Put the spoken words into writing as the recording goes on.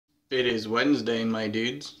It is Wednesday, my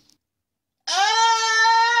dudes.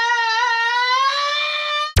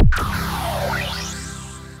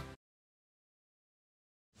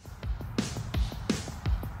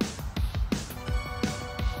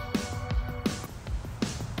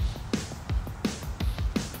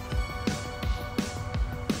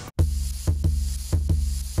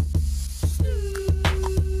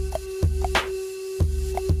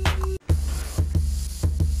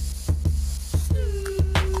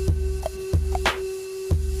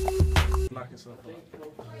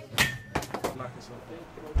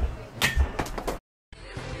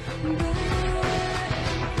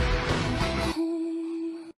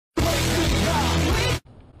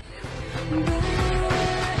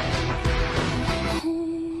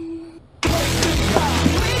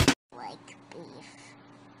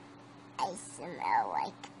 Like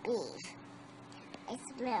beef. I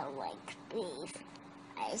smell like beef.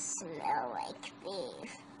 I smell like beef.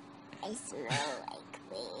 I smell like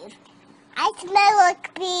beef. I smell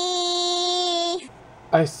like beef.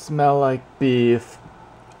 I smell like beef.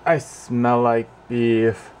 I smell like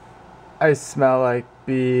beef. I smell like beef. I smell like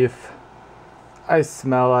beef. I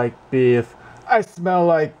smell like beef. I smell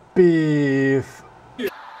like beef.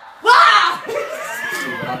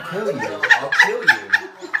 I'll kill you. I'll kill you.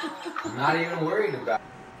 I'm not even worried about it.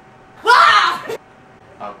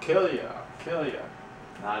 I'll kill you. I'll kill you.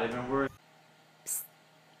 Not even worried.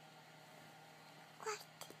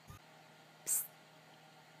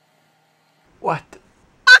 What?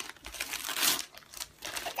 It's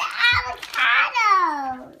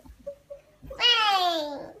avocado.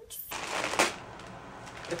 Thanks.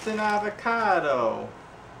 It's an avocado.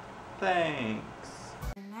 Thanks.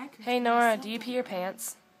 Hey Nora, do you pee your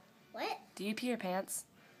pants? What? Do you pee your pants?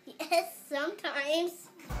 Yes, sometimes.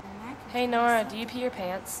 Hey Nora, do you pee your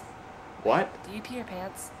pants? What? Do you pee your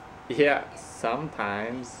pants? Yeah,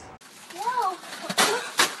 sometimes. Whoa!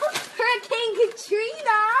 Hurricane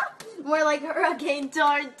Katrina! More like Hurricane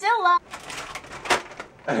Tortilla.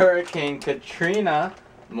 Hurricane Katrina.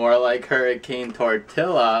 More like Hurricane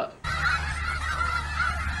Tortilla.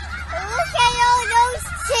 Look at all those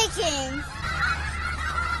chickens.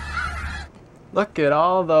 Look at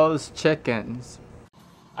all those chickens.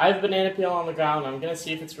 I have a banana peel on the ground. I'm gonna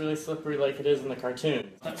see if it's really slippery like it is in the cartoon.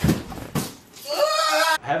 I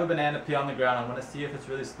have a banana peel on the ground. I'm gonna see if it's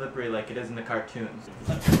really slippery like it is in the cartoons.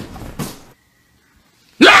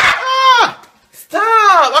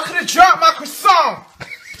 Stop! I could have dropped my croissant!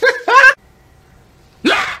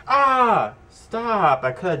 Ah! Stop!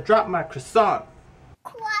 I could have dropped my croissant.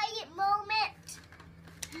 Quiet moment.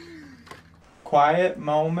 Quiet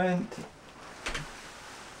moment.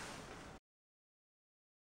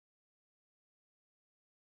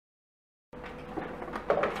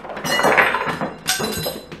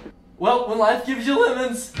 Well, when life gives you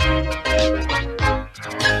lemons.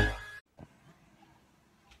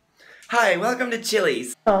 Hi, welcome to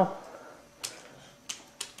Chili's. Oh.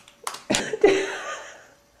 Does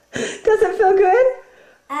it feel good?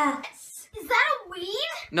 Is that a weed?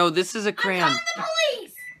 No, this is a crayon. Call the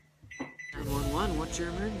police. 911, what's your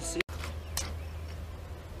emergency?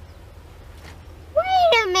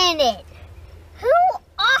 Wait a minute. Who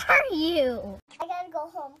are you? I gotta go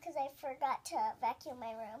home because I forgot to vacuum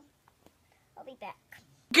my room. I'll be back.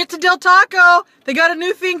 Get to Del Taco. They got a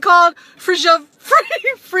new thing called free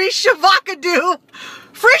shavacadoo.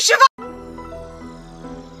 Free shav.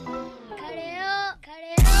 Cut it up. Cut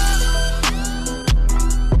it up.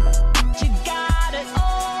 You got it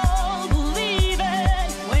all, believe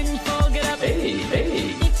it. When you fold it up,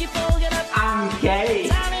 Hey. if you fold it up, I'm gay.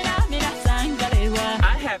 I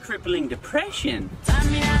have crippling depression.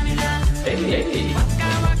 Hey.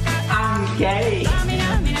 I'm gay.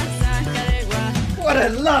 What a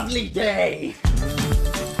lovely day!